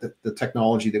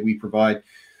technology that we provide.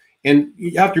 And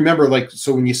you have to remember, like,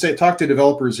 so when you talk to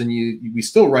developers, and we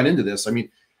still run into this. I mean,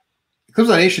 Eclipse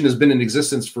Foundation has been in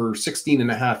existence for 16 and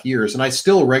a half years, and I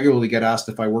still regularly get asked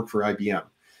if I work for IBM.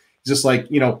 It's just like,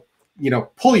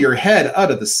 pull your head out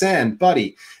of the sand,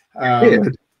 buddy.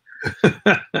 You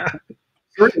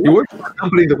worked for a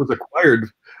company that was acquired.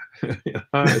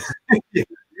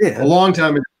 A long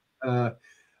time ago.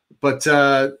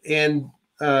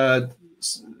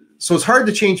 So it's hard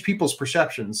to change people's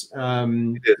perceptions.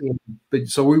 But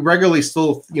so we regularly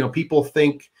still, people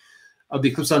think of the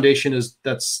Eclipse Foundation as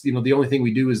that's, the only thing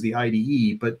we do is the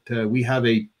IDE, but we have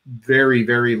a very,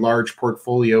 very large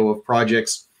portfolio of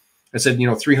projects. I said,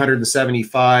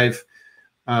 375,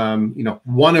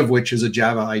 one of which is a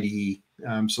Java IDE.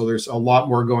 So there's a lot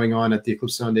more going on at the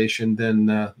Eclipse Foundation than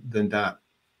that.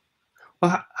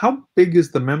 Well, how big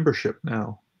is the membership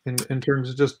now in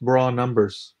terms of just raw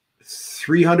numbers?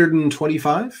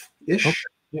 325-ish. Okay.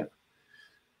 Yeah.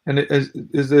 And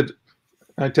is it?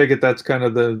 I take it that's kind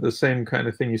of the same kind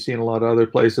of thing you see in a lot of other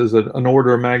places, an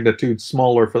order of magnitude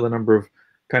smaller for the number of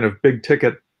kind of big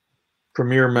ticket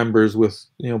premier members with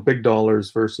big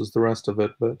dollars versus the rest of it.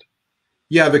 But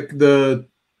yeah, the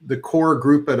core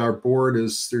group at our board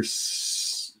is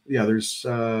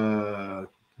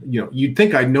you'd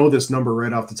think I know this number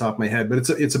right off the top of my head, but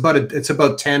it's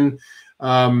about 10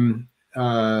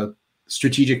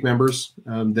 strategic members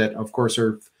that, of course,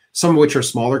 are some of which are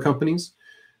smaller companies,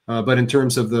 but in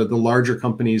terms of the larger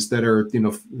companies that are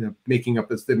make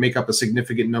up a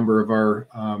significant number of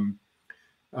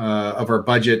our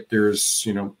budget, there's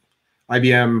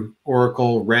IBM,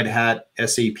 Oracle, Red Hat,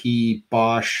 SAP,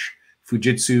 Bosch,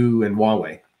 Fujitsu, and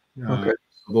Huawei. Okay,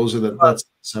 so that's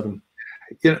 7.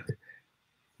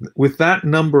 With that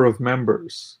number of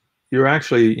members, you're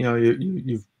actually,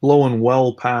 you've blown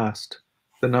well past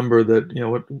the number that,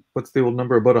 what's the old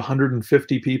number, about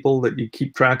 150 people that you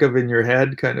keep track of in your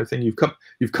head, kind of thing. You've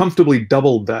comfortably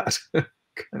doubled that kind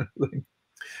of thing.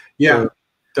 Yeah, so,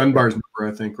 Dunbar's number,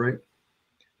 I think, right?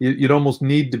 You'd almost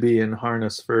need to be in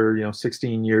harness for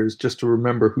 16 years just to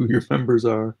remember who your members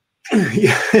are.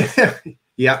 Yeah.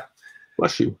 Yeah.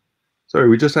 Bless you. Sorry,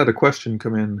 we just had a question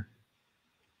come in.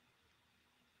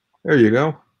 There you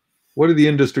go. What are the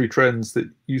industry trends that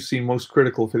you see most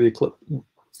critical for the Eclipse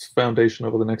Foundation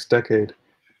over the next decade?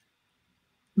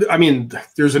 I mean,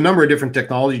 there's a number of different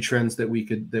technology trends that we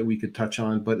could touch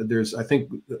on, but there's, I think,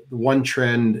 the one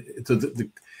trend.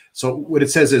 So what it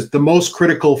says is the most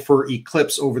critical for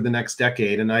Eclipse over the next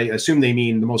decade, and I assume they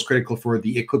mean the most critical for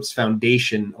the Eclipse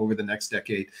Foundation over the next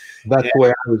decade. That's the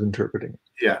way I was interpreting it.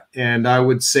 Yeah, and I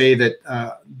would say that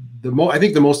I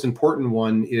think the most important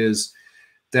one is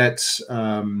that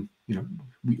you know,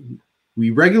 we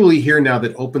regularly hear now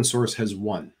that open source has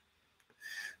won,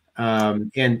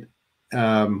 and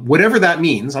whatever that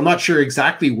means. I'm not sure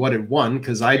exactly what it won,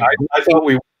 because I thought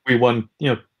we won,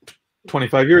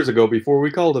 25 years ago before we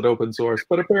called it open source,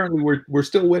 but apparently we're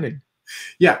still winning.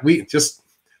 Yeah, we just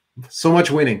so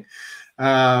much winning,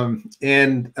 but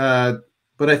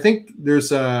I think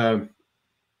there's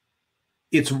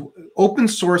it's open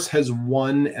source has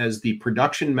won as the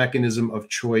production mechanism of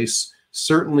choice,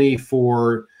 certainly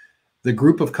for the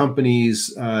group of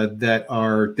companies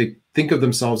they think of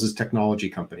themselves as technology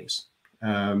companies.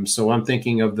 So I'm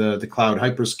thinking of the cloud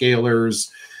hyperscalers,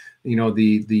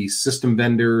 the system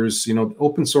vendors.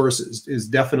 Open source is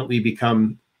definitely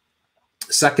become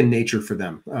second nature for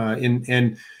them.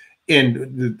 And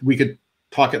we could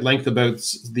talk at length about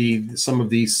some of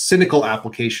the cynical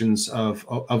applications of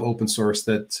open source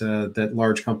that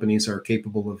large companies are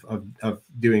capable of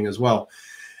doing as well.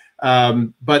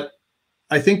 But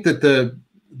I think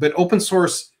that open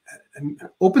source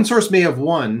may have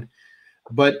won,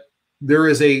 but there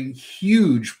is a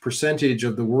huge percentage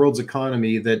of the world's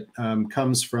economy that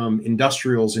comes from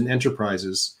industrials and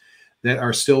enterprises that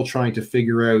are still trying to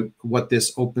figure out what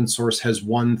this open source has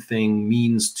won thing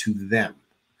means to them.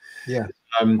 Yeah.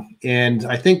 And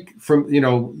I think from,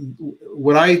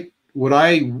 what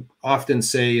I often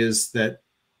say is that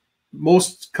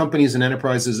most companies and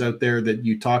enterprises out there that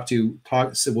you talk to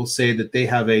will say that they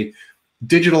have a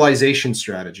digitalization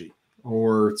strategy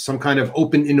or some kind of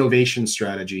open innovation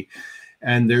strategy,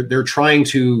 and they're trying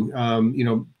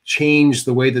to change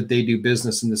the way that they do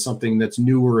business into something that's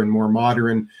newer and more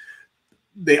modern.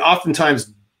 They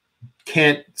oftentimes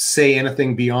can't say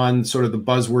anything beyond sort of the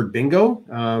buzzword bingo,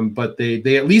 but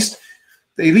they at least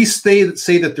say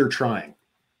that they're trying.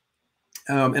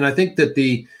 And I think that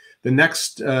the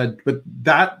next, but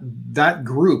that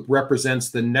group represents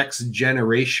the next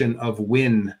generation of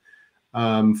win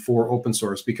for open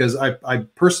source, because I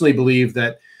personally believe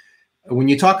that when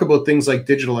you talk about things like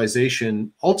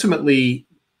digitalization, ultimately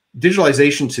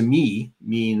digitalization to me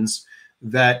means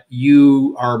that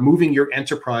you are moving your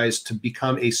enterprise to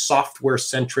become a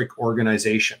software-centric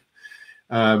organization.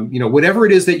 Whatever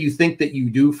it is that you think that you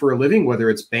do for a living, whether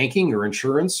it's banking or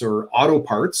insurance or auto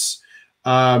parts,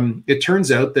 it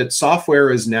turns out that software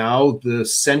is now the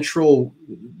central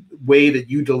way that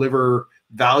you deliver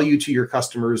value to your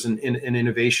customers and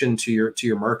innovation to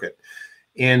your market.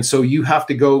 And so you have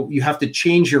to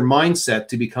change your mindset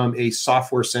to become a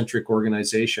software-centric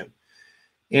organization.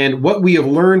 And what we have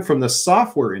learned from the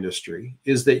software industry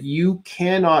is that you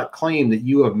cannot claim that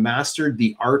you have mastered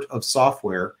the art of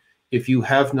software if you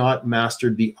have not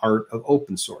mastered the art of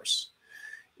open source.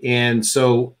 And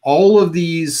so all of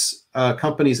these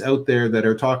companies out there that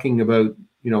are talking about,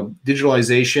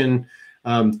 digitalization,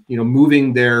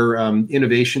 moving their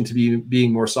innovation to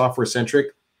being more software centric,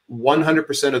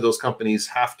 100% of those companies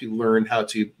have to learn how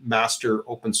to master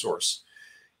open source.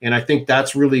 And I think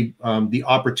that's really the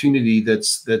opportunity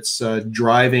that's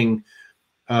driving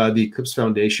the Eclipse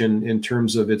Foundation in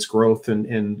terms of its growth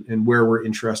and where we're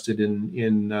interested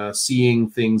in seeing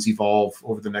things evolve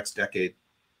over the next decade.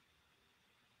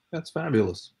 That's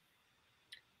fabulous.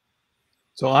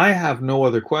 So I have no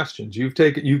other questions.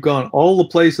 You've gone all the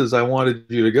places I wanted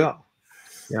you to go.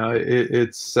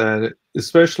 It's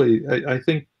especially I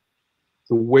think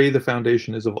the way the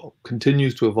foundation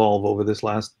continues to evolve over this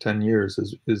last 10 years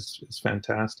is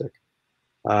fantastic.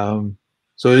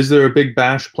 So is there a big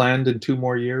bash planned in 2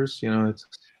 more years?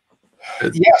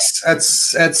 Yes,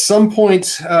 at some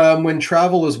point when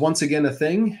travel is once again a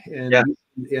thing,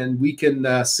 and we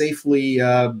can safely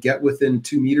get within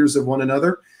 2 meters of one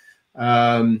another.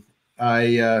 I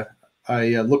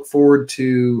look forward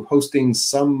to hosting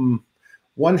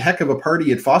one heck of a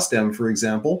party at FOSDEM, for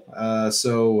example.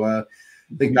 So I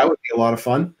think that would be a lot of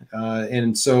fun.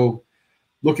 And so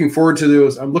looking forward to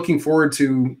those. I'm looking forward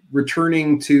to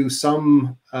returning to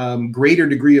some greater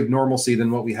degree of normalcy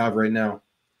than what we have right now.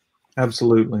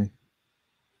 Absolutely.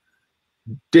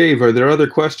 Dave, are there other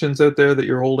questions out there that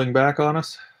you're holding back on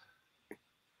us?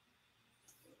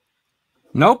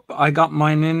 Nope, I got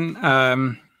mine in.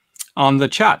 on the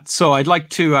chat. So I'd like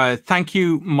to thank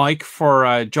you, Mike,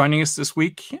 for joining us this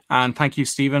week, and thank you,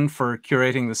 Stephen, for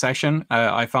curating the session.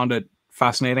 I found it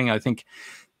fascinating. I think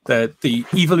that the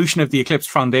evolution of the Eclipse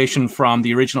Foundation from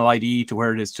the original IDE to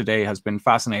where it is today has been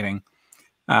fascinating,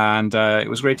 and it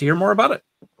was great to hear more about it.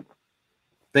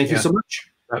 Thank you so much.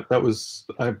 That was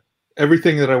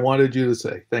everything that I wanted you to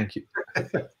say. Thank you.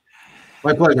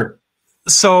 My pleasure.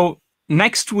 So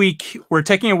next week, we're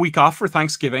taking a week off for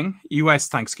Thanksgiving, US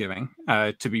Thanksgiving,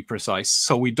 to be precise.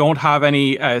 So we don't have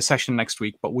any session next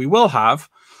week, but we will have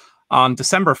on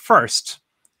December 1st,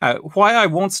 why I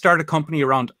won't start a company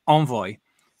around Envoy,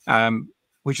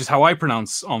 which is how I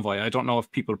pronounce Envoy. I don't know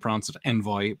if people pronounce it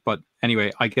Envoy, but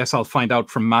anyway, I guess I'll find out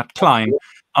from Matt Klein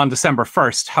on December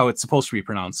 1st how it's supposed to be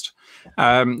pronounced.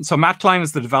 So Matt Klein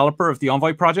is the developer of the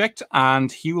Envoy project,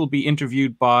 and he will be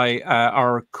interviewed by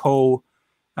our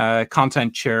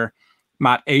content chair,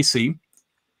 Matt Acey,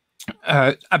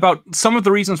 about some of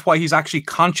the reasons why he's actually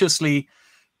consciously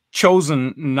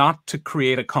chosen not to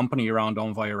create a company around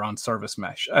Envoy, around Service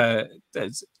Mesh.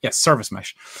 Yes, Service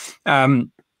Mesh.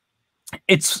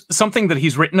 It's something that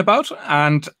he's written about,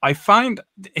 and I find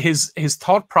his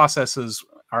thought processes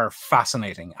are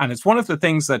fascinating. And it's one of the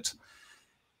things that,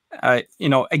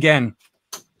 again,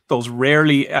 those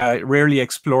rarely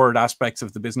explored aspects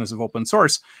of the business of open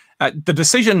source. The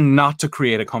decision not to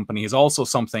create a company is also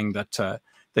something that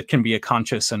that can be a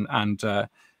conscious and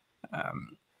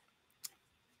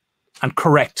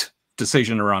correct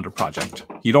decision around a project.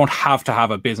 You don't have to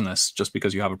have a business just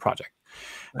because you have a project.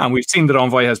 And we've seen that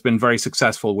Envoy has been very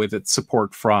successful with its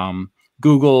support from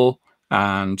Google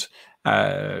and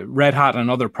Red Hat and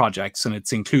other projects, and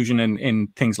its inclusion in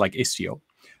things like Istio.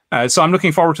 So I'm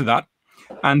looking forward to that.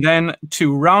 And then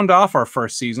to round off our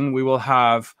first season, we will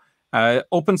have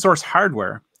open source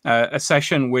hardware, a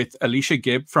session with Alicia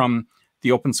Gibb from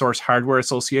the Open Source Hardware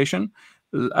Association,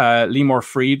 Limor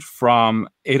Fried from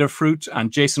Adafruit,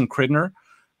 and Jason Cridner,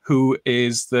 who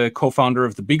is the co-founder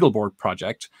of the Beagleboard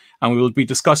project. And we will be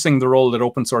discussing the role that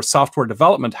open source software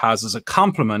development has as a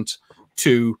complement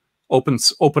to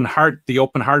the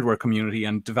open hardware community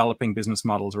and developing business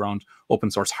models around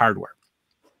open source hardware.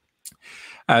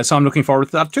 So I'm looking forward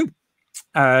to that too.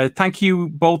 Thank you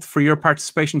both for your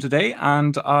participation today,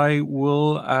 and I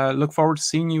will look forward to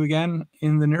seeing you again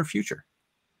in the near future.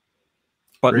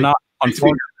 But not,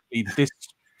 unfortunately, this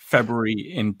February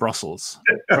in Brussels.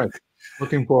 Right.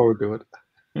 Looking forward to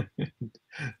it.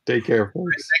 Take care,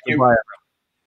 folks. Thank you. Goodbye, everyone.